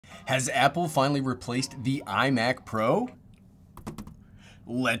Has Apple finally replaced the iMac Pro?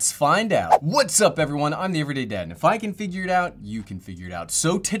 Let's find out. What's up, everyone? I'm the Everyday Dad, and if I can figure it out, you can figure it out.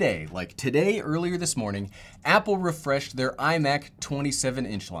 So today, earlier this morning, Apple refreshed their iMac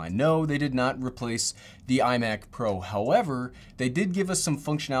 27-inch line. No, they did not replace the iMac Pro. However, they did give us some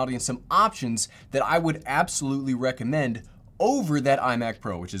functionality and some options that I would absolutely recommend over that iMac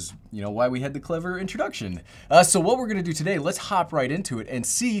Pro, which is, why we had the clever introduction. So what we're gonna do today, let's hop right into it and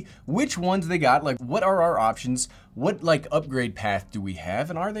see which ones they got, what are our options, what upgrade path do we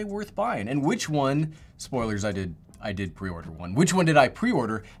have, and are they worth buying? And which one, spoilers, I did pre-order one. Which one did I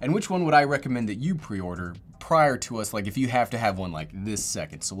pre-order, and which one would I recommend that you pre-order prior to us, if you have to have one this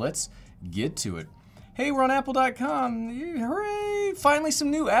second. So let's get to it. Hey, we're on Apple.com. Hooray! Finally some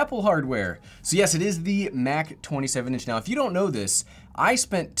new Apple hardware. So yes, it is the Mac 27-inch. Now, if you don't know this, I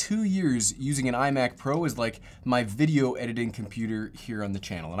spent 2 years using an iMac Pro as my video editing computer here on the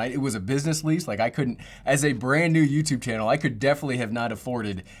channel. And it was a business lease. I couldn't, as a brand new YouTube channel, I could definitely have not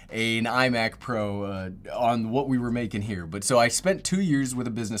afforded an iMac Pro on what we were making here. But so I spent 2 years with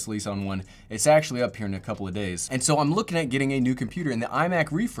a business lease on one. It's actually up here in a couple of days. And so I'm looking at getting a new computer, and the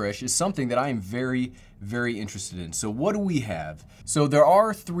iMac refresh is something that I am very, very interested in. So what do we have? So there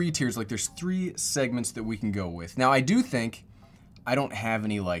are 3 tiers, there's 3 segments that we can go with. Now I do think, I don't have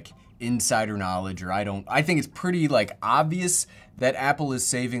any insider knowledge, or I think it's pretty obvious that Apple is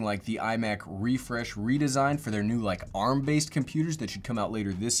saving the iMac refresh redesign for their new ARM-based computers that should come out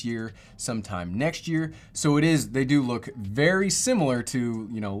later this year, sometime next year. So they do look very similar to,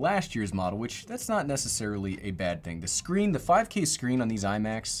 last year's model, which that's not necessarily a bad thing. The screen, the 5K screen on these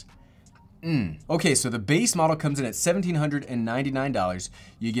iMacs, Okay, so the base model comes in at $1,799.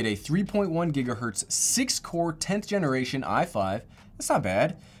 You get a 3.1 gigahertz, 6-core, 10th generation i5. That's not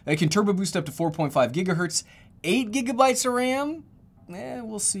bad. It can turbo boost up to 4.5 gigahertz, 8 gigabytes of RAM.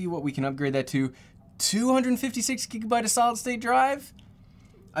 We'll see what we can upgrade that to. 256 gigabyte of solid state drive.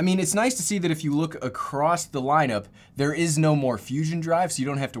 I mean, it's nice to see that if you look across the lineup, there is no more Fusion drive, so you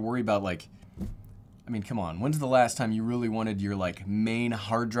don't have to worry about come on, when's the last time you really wanted your main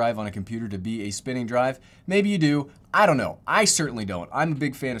hard drive on a computer to be a spinning drive? Maybe you do, I don't know. I certainly don't. I'm a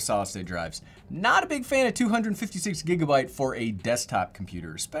big fan of solid state drives. Not a big fan of 256 gigabyte for a desktop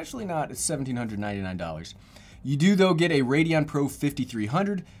computer, especially not at $1,799. You do though get a Radeon Pro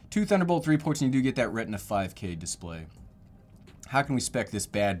 5300, 2 Thunderbolt 3 ports, and you do get that Retina 5K display. How can we spec this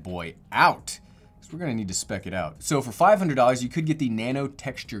bad boy out? We're gonna need to spec it out. So for $500, you could get the nano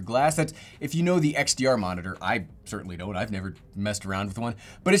texture glass. That's if you know the XDR monitor. I certainly don't. I've never messed around with one.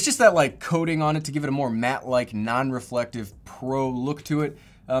 But it's just that coating on it to give it a more matte-like, non-reflective pro look to it.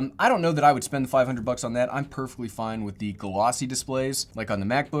 I don't know that I would spend the 500 bucks on that. I'm perfectly fine with the glossy displays, like on the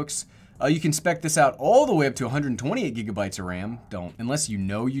MacBooks. You can spec this out all the way up to 128 gigabytes of RAM. Don't, unless you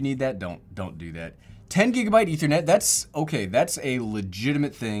know you need that, don't do that. 10 gigabyte Ethernet, that's okay, that's a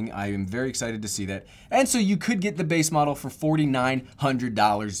legitimate thing. I am very excited to see that. And so you could get the base model for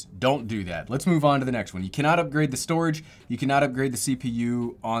 $4,900. Don't do that. Let's move on to the next one. You cannot upgrade the storage, you cannot upgrade the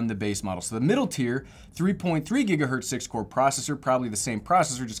CPU on the base model. So the middle tier, 3.3 gigahertz 6-core processor, probably the same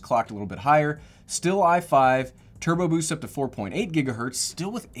processor, just clocked a little bit higher. Still i5, turbo boost up to 4.8 gigahertz,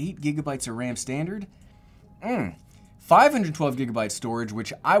 still with 8 gigabytes of RAM standard. 512 gigabyte storage,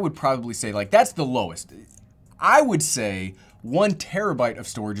 which I would probably say, that's the lowest. I would say 1 terabyte of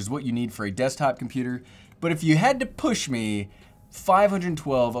storage is what you need for a desktop computer. But if you had to push me,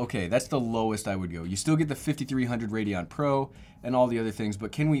 512, okay, that's the lowest I would go. You still get the 5300 Radeon Pro and all the other things,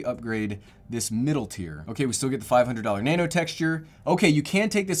 but can we upgrade this middle tier? Okay, we still get the $500 nano texture. Okay, you can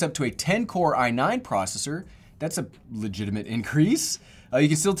take this up to a 10-core i9 processor. That's a legitimate increase. You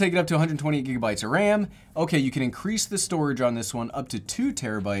can still take it up to 128 gigabytes of RAM. Okay, you can increase the storage on this one up to 2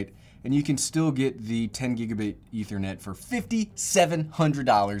 terabyte, and you can still get the 10 gigabit Ethernet for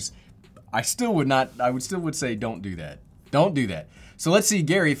 $5,700. I would say don't do that. Don't do that. So let's see,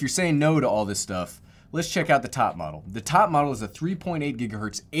 Gary, if you're saying no to all this stuff, let's check out the top model. The top model is a 3.8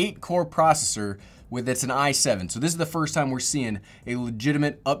 gigahertz, 8-core processor that's an i7. So this is the first time we're seeing a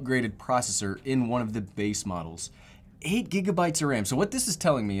legitimate upgraded processor in one of the base models. 8 gigabytes of RAM. So what this is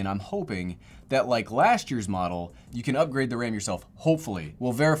telling me, and I'm hoping that last year's model, you can upgrade the RAM yourself. Hopefully.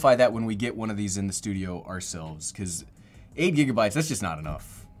 We'll verify that when we get one of these in the studio ourselves, because 8 gigabytes, that's just not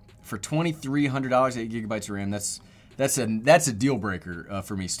enough. For $2,300, 8 gigabytes of RAM, that's a deal breaker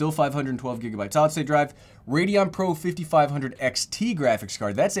for me. Still 512 gigabyte solid state drive. Radeon Pro 5500 XT graphics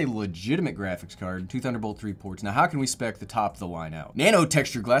card. That's a legitimate graphics card. 2 Thunderbolt 3 ports. Now how can we spec the top of the line out? Nano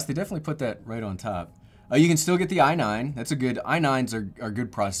texture glass, they definitely put that right on top. You can still get the i9. That's a good, i9s are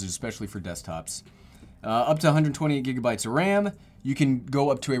good processors, especially for desktops. Up to 128 gigabytes of RAM, You can go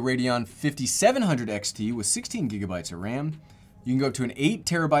up to a Radeon 5700 XT with 16 gigabytes of RAM. You can go up to an 8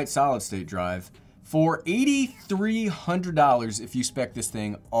 terabyte solid state drive for $8,300 if you spec this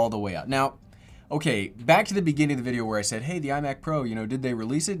thing all the way out. Now, okay, back to the beginning of the video where I said, hey, the iMac Pro, you know, did they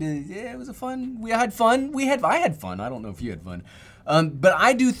release it? Yeah, it was fun. I had fun. I had fun. I don't know if you had fun. But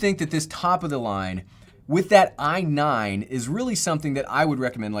I do think that this top of the line with that i9 is really something that I would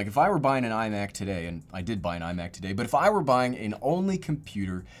recommend. Like if I were buying an iMac today, and I did buy an iMac today, but if I were buying an only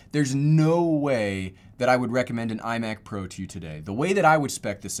computer, there's no way that I would recommend an iMac Pro to you today. The way that I would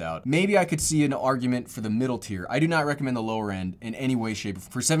spec this out, maybe I could see an argument for the middle tier. I do not recommend the lower end in any way, shape.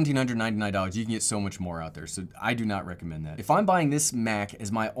 For $1,799, you can get so much more out there, so I do not recommend that. If I'm buying this Mac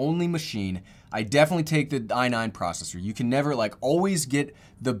as my only machine, I definitely take the i9 processor. You can never, like, always get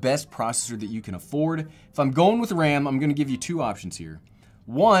the best processor that you can afford. If I'm going with RAM, I'm gonna give you two options here.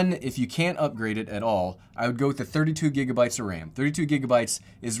 One, if you can't upgrade it at all, I would go with the 32 gigabytes of RAM. 32 gigabytes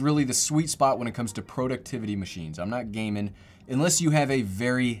is really the sweet spot when it comes to productivity machines. I'm not gaming. Unless you have a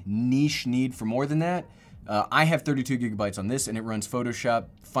very niche need for more than that, I have 32 gigabytes on this and it runs Photoshop,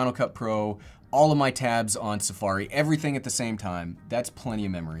 Final Cut Pro, all of my tabs on Safari, everything at the same time. That's plenty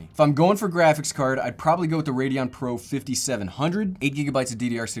of memory. If I'm going for graphics card, I'd probably go with the Radeon Pro 5700. 8 gigabytes of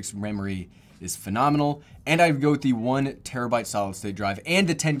DDR6 memory is phenomenal. And I'd go with the 1 terabyte solid state drive and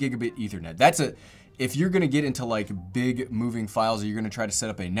the 10 gigabit Ethernet. If you're gonna get into like big moving files or you're gonna try to set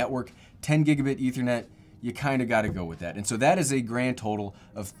up a network, 10 gigabit Ethernet, you kind of got to go with that. And so that is a grand total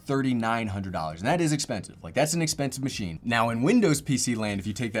of $3,900. And that is expensive. Like, that's an expensive machine. Now, in Windows PC land, if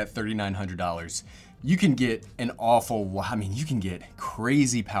you take that $3,900, you can get an you can get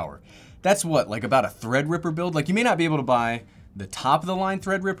crazy power. That's what, like about a Threadripper build? Like, you may not be able to buy the top of the line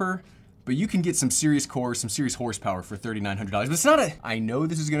Threadripper, but you can get some serious cores, some serious horsepower for $3,900. But it's not I know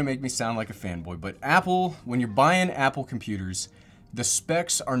this is going to make me sound like a fanboy, but Apple, when you're buying Apple computers, the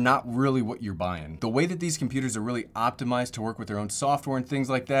specs are not really what you're buying. The way that these computers are really optimized to work with their own software and things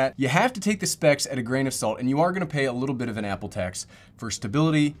like that, you have to take the specs at a grain of salt, and you are gonna pay a little bit of an Apple tax for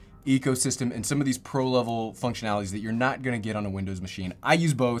stability, ecosystem, and some of these pro-level functionalities that you're not gonna get on a Windows machine. I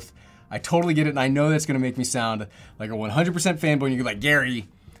use both. I totally get it, and I know that's gonna make me sound like a 100% fanboy, and you're like, Gary,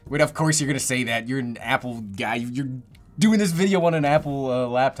 wait, of course you're gonna say that. You're an Apple guy. You're doing this video on an Apple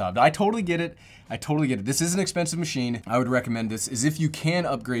laptop. I totally get it. I totally get it. This is an expensive machine. I would recommend this is if you can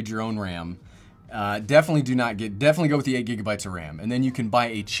upgrade your own RAM, definitely go with the 8 gigabytes of RAM. And then you can buy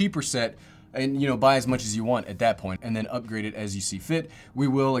a cheaper set and, you know, buy as much as you want at that point and then upgrade it as you see fit. We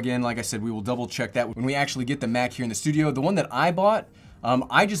will, again, like I said, we will double check that when we actually get the Mac here in the studio. The one that I bought,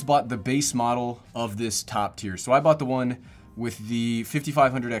 I just bought the base model of this top tier. So I bought the one with the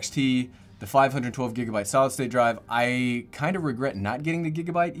 5500 XT, the 512 gigabyte solid state drive. I kind of regret not getting the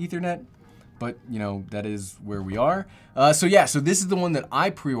gigabyte Ethernet, but you know, that is where we are. So yeah, so this is the one that I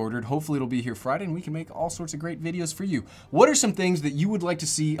pre-ordered. Hopefully it'll be here Friday and we can make all sorts of great videos for you. What are some things that you would like to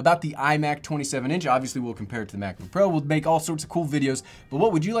see about the iMac 27-inch? Obviously we'll compare it to the MacBook Pro. We'll make all sorts of cool videos, but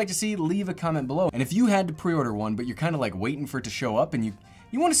what would you like to see? Leave a comment below. And if you had to pre-order one, but you're kind of like waiting for it to show up and you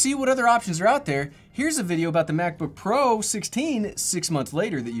want to see what other options are out there, here's a video about the MacBook Pro 16 6 months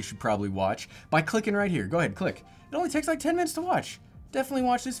later that you should probably watch by clicking right here. Go ahead, click. It only takes like 10 minutes to watch. Definitely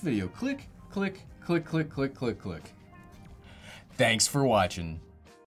watch this video. Click, click, click, click, click, click, click. Thanks for watching.